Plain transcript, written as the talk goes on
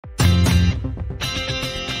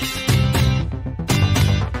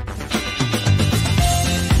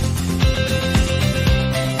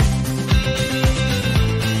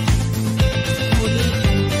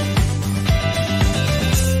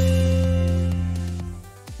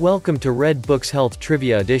Welcome to Red Book's Health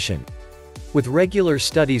Trivia Edition. With regular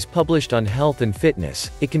studies published on health and fitness,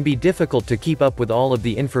 it can be difficult to keep up with all of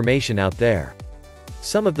the information out there.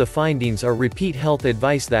 Some of the findings are repeat health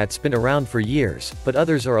advice that's been around for years, but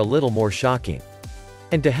others are a little more shocking.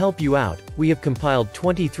 And to help you out, we have compiled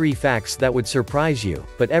 23 facts that would surprise you,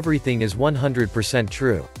 but everything is 100%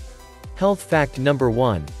 true. Health fact number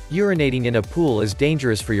 1, urinating in a pool is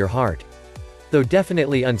dangerous for your heart. Though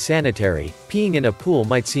definitely unsanitary, peeing in a pool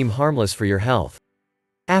might seem harmless for your health.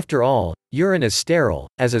 After all, urine is sterile,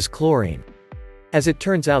 as is chlorine. As it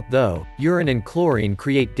turns out though, urine and chlorine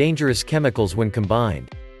create dangerous chemicals when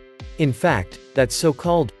combined. In fact, that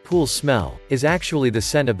so-called pool smell is actually the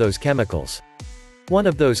scent of those chemicals. One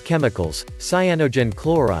of those chemicals, cyanogen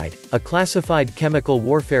chloride, a classified chemical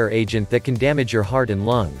warfare agent that can damage your heart and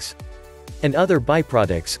lungs. And other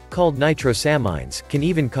byproducts, called nitrosamines, can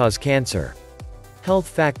even cause cancer. Health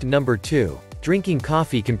fact number 2, drinking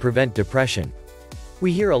coffee can prevent depression.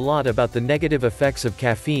 We hear a lot about the negative effects of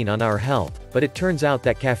caffeine on our health, but it turns out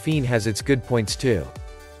that caffeine has its good points too.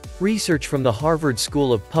 Research from the Harvard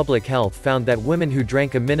School of Public Health found that women who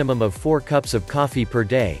drank a minimum of 4 cups of coffee per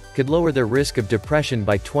day could lower their risk of depression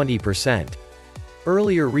by 20%.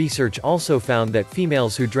 Earlier research also found that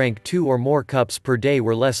females who drank 2 or more cups per day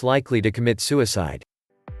were less likely to commit suicide.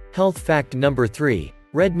 Health fact number 3,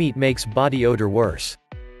 red meat makes body odor worse.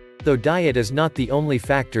 Though diet is not the only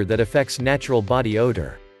factor that affects natural body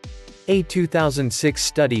odor. A 2006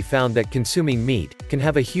 study found that consuming meat can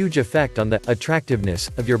have a huge effect on the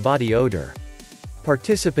attractiveness of your body odor.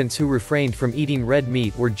 Participants who refrained from eating red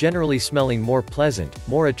meat were generally smelling more pleasant,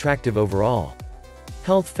 more attractive overall.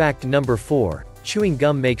 Health fact number 4, chewing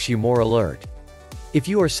gum makes you more alert. If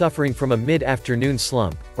you are suffering from a mid-afternoon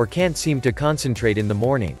slump, or can't seem to concentrate in the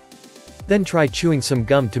morning, then try chewing some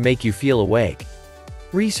gum to make you feel awake.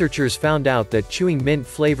 Researchers found out that chewing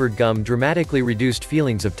mint-flavored gum dramatically reduced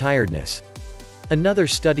feelings of tiredness. Another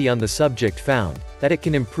study on the subject found that it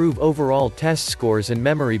can improve overall test scores and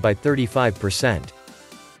memory by 35%.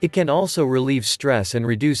 It can also relieve stress and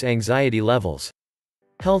reduce anxiety levels.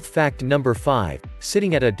 Health fact number 5,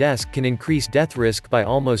 sitting at a desk can increase death risk by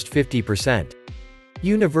almost 50%.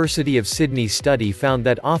 University of Sydney study found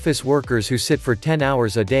that office workers who sit for 10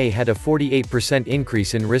 hours a day had a 48%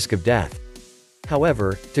 increase in risk of death.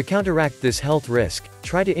 However, to counteract this health risk,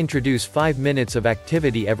 try to introduce 5 minutes of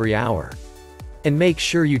activity every hour. And make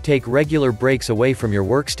sure you take regular breaks away from your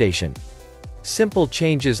workstation. Simple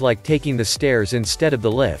changes like taking the stairs instead of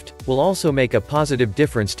the lift will also make a positive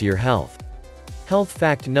difference to your health. Health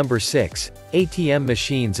fact number 6, ATM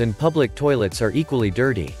machines and public toilets are equally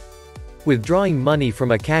dirty. Withdrawing money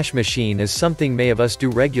from a cash machine is something many of us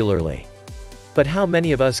do regularly. But how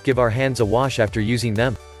many of us give our hands a wash after using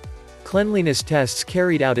them? Cleanliness tests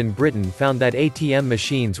carried out in Britain found that ATM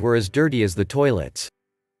machines were as dirty as the toilets.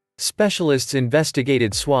 Specialists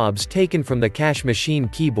investigated swabs taken from the cash machine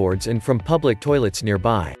keyboards and from public toilets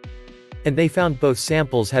nearby. And they found both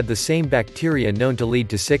samples had the same bacteria known to lead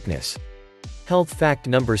to sickness. Health fact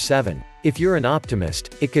number 7, if you're an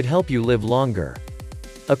optimist, it could help you live longer.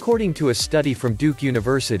 According to a study from Duke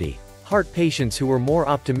University, heart patients who were more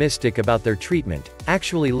optimistic about their treatment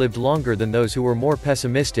actually lived longer than those who were more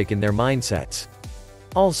pessimistic in their mindsets.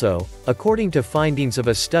 Also, according to findings of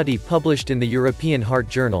a study published in the European Heart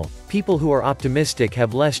Journal, people who are optimistic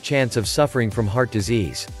have less chance of suffering from heart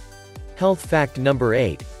disease. Health fact number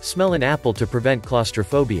 8, smell an apple to prevent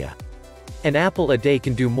claustrophobia. An apple a day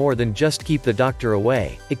can do more than just keep the doctor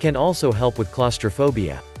away, it can also help with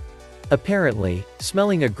claustrophobia. Apparently,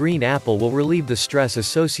 smelling a green apple will relieve the stress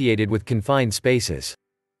associated with confined spaces.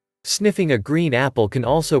 Sniffing a green apple can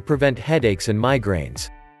also prevent headaches and migraines.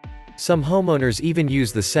 Some homeowners even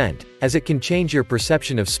use the scent, as it can change your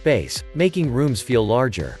perception of space, making rooms feel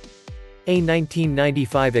larger. A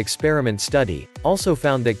 1995 experiment study also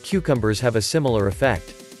found that cucumbers have a similar effect,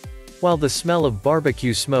 while the smell of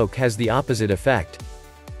barbecue smoke has the opposite effect.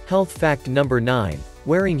 Health fact number 9,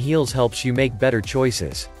 wearing heels helps you make better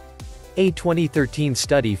choices. A 2013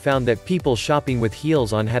 study found that people shopping with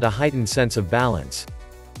heels on had a heightened sense of balance,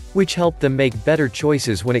 which helped them make better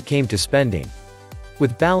choices when it came to spending.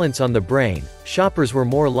 With balance on the brain, shoppers were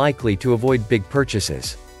more likely to avoid big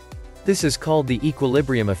purchases. This is called the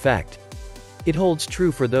equilibrium effect. It holds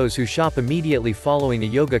true for those who shop immediately following a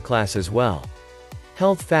yoga class as well.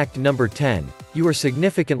 Health fact number 10, you are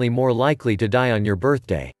significantly more likely to die on your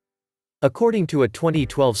birthday. According to a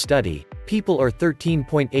 2012 study, people are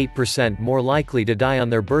 13.8% more likely to die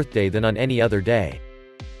on their birthday than on any other day.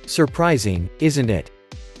 Surprising, isn't it?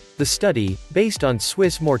 The study, based on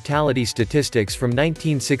Swiss mortality statistics from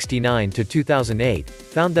 1969 to 2008,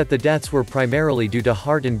 found that the deaths were primarily due to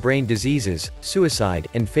heart and brain diseases, suicide,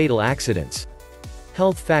 and fatal accidents.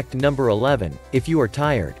 Health fact number 11, if you are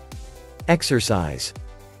tired. Exercise.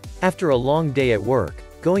 After a long day at work,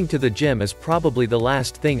 going to the gym is probably the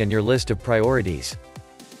last thing on your list of priorities.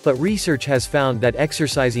 But research has found that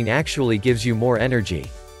exercising actually gives you more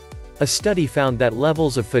energy. A study found that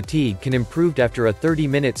levels of fatigue can improve after a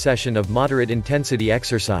 30-minute session of moderate-intensity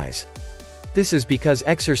exercise. This is because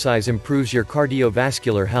exercise improves your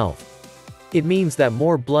cardiovascular health. It means that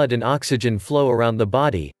more blood and oxygen flow around the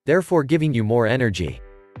body, therefore giving you more energy.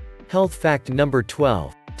 Health fact number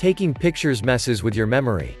 12, taking pictures messes with your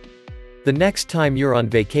memory. The next time you're on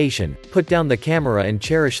vacation, put down the camera and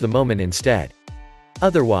cherish the moment instead.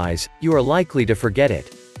 Otherwise, you are likely to forget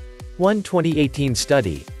it. One 2018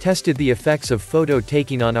 study tested the effects of photo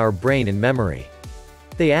taking on our brain and memory.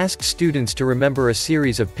 They asked students to remember a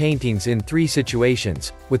series of paintings in 3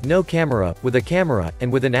 situations: with no camera, with a camera,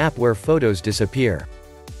 and with an app where photos disappear.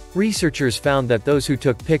 Researchers found that those who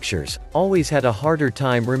took pictures always had a harder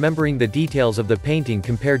time remembering the details of the painting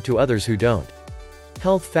compared to others who don't.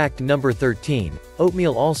 Health fact number 13,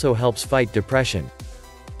 oatmeal also helps fight depression.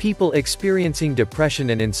 People experiencing depression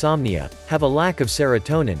and insomnia have a lack of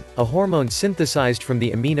serotonin, a hormone synthesized from the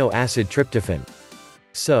amino acid tryptophan.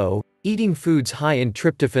 So, eating foods high in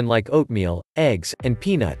tryptophan like oatmeal, eggs, and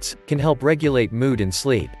peanuts can help regulate mood and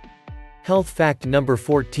sleep. Health fact number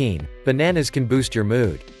 14, bananas can boost your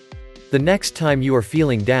mood. The next time you are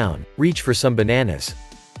feeling down, reach for some bananas.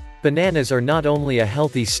 Bananas are not only a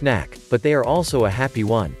healthy snack, but they are also a happy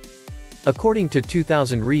one. According to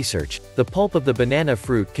 2000 research, the pulp of the banana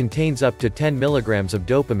fruit contains up to 10 milligrams of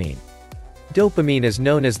dopamine. Dopamine is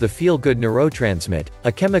known as the feel-good neurotransmitter,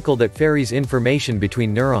 a chemical that ferries information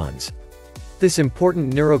between neurons. This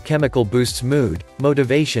important neurochemical boosts mood,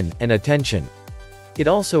 motivation, and attention. It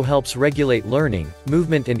also helps regulate learning,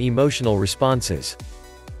 movement, and emotional responses.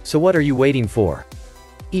 So what are you waiting for?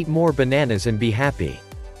 Eat more bananas and be happy.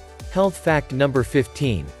 Health fact number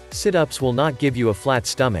 15, sit-ups will not give you a flat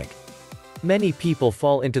stomach. Many people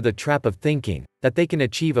fall into the trap of thinking that they can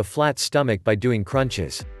achieve a flat stomach by doing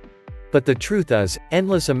crunches. But the truth is,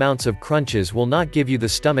 endless amounts of crunches will not give you the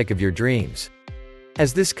stomach of your dreams.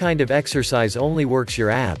 As this kind of exercise only works your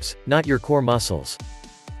abs, not your core muscles.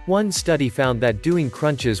 One study found that doing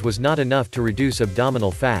crunches was not enough to reduce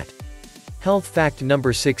abdominal fat. Health fact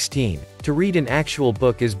number 16, to read an actual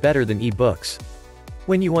book is better than e-books.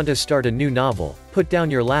 When you want to start a new novel, put down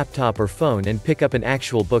your laptop or phone and pick up an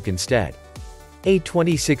actual book instead. A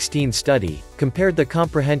 2016 study compared the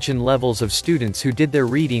comprehension levels of students who did their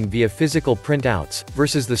reading via physical printouts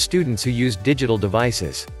versus the students who used digital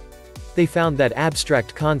devices. They found that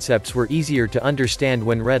abstract concepts were easier to understand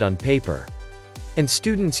when read on paper. And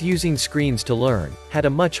students using screens to learn had a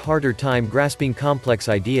much harder time grasping complex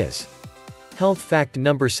ideas. Health fact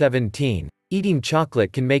number 17, eating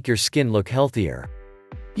chocolate can make your skin look healthier.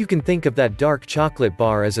 You can think of that dark chocolate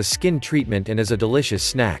bar as a skin treatment and as a delicious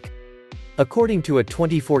snack. According to a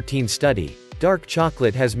 2014 study, dark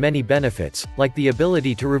chocolate has many benefits, like the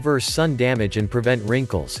ability to reverse sun damage and prevent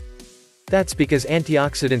wrinkles. That's because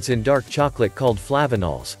antioxidants in dark chocolate called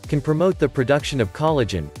flavonols can promote the production of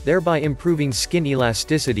collagen, thereby improving skin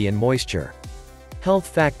elasticity and moisture. Health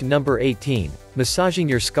fact number 18, massaging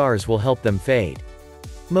your scars will help them fade.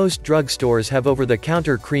 Most drugstores have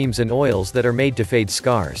over-the-counter creams and oils that are made to fade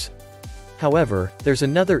scars. However, there's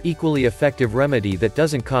another equally effective remedy that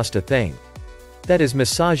doesn't cost a thing. That is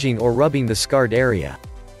massaging or rubbing the scarred area.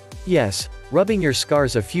 Yes, rubbing your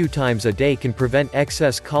scars a few times a day can prevent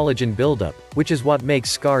excess collagen buildup, which is what makes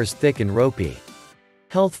scars thick and ropey.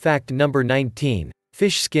 Health fact number 19,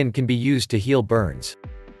 fish skin can be used to heal burns.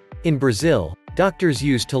 In Brazil, doctors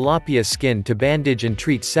use tilapia skin to bandage and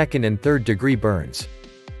treat second and third degree burns.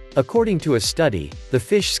 According to a study, the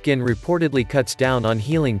fish skin reportedly cuts down on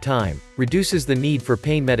healing time, reduces the need for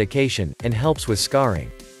pain medication, and helps with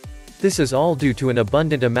scarring. This is all due to an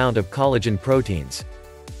abundant amount of collagen proteins.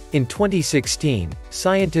 In 2016,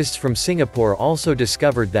 scientists from Singapore also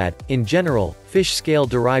discovered that, in general, fish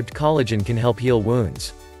scale-derived collagen can help heal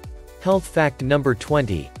wounds. Health fact number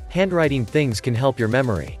 20, handwriting things can help your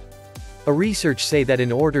memory. A research say that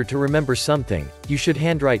in order to remember something, you should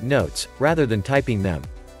handwrite notes, rather than typing them.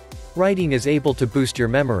 Writing is able to boost your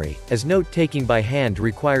memory, as note-taking by hand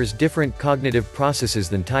requires different cognitive processes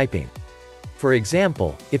than typing. For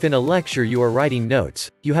example, if in a lecture you are writing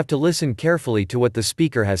notes, you have to listen carefully to what the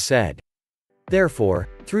speaker has said. Therefore,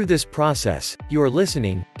 through this process, you are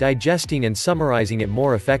listening, digesting and summarizing it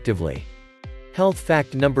more effectively. Health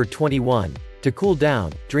fact number 21, To cool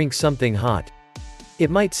down, drink something hot.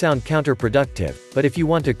 It might sound counterproductive, but if you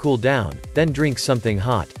want to cool down, then drink something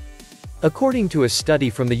hot. According to a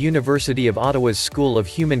study from the University of Ottawa's School of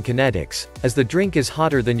Human Kinetics, as the drink is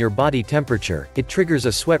hotter than your body temperature, it triggers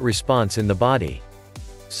a sweat response in the body.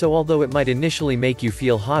 So although it might initially make you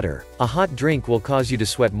feel hotter, a hot drink will cause you to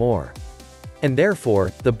sweat more. And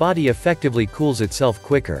therefore, the body effectively cools itself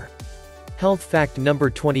quicker. Health fact number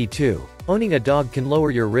 22. Owning a dog can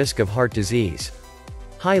lower your risk of heart disease.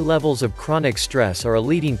 High levels of chronic stress are a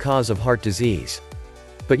leading cause of heart disease.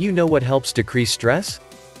 But you know what helps decrease stress?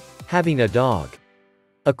 Having a dog.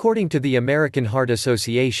 According to the American Heart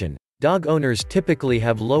Association, dog owners typically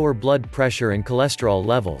have lower blood pressure and cholesterol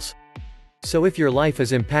levels. So if your life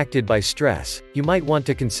is impacted by stress, you might want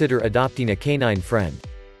to consider adopting a canine friend.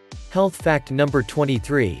 Health fact number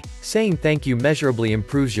 23. Saying thank you measurably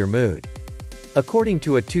improves your mood. According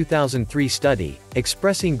to a 2003 study,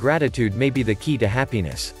 expressing gratitude may be the key to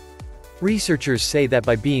happiness. Researchers say that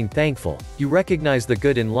by being thankful, you recognize the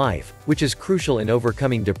good in life, which is crucial in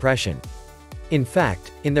overcoming depression. In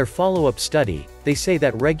fact, in their follow-up study, they say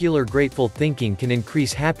that regular grateful thinking can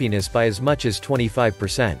increase happiness by as much as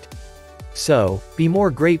 25%. So, be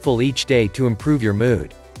more grateful each day to improve your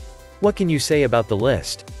mood. What can you say about the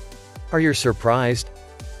list? Are you surprised?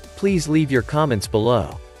 Please leave your comments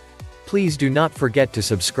below. Please do not forget to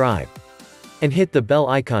subscribe. And hit the bell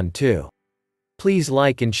icon too. Please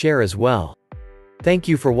like and share as well. Thank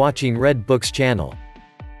you for watching Red Books channel.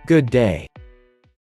 Good day.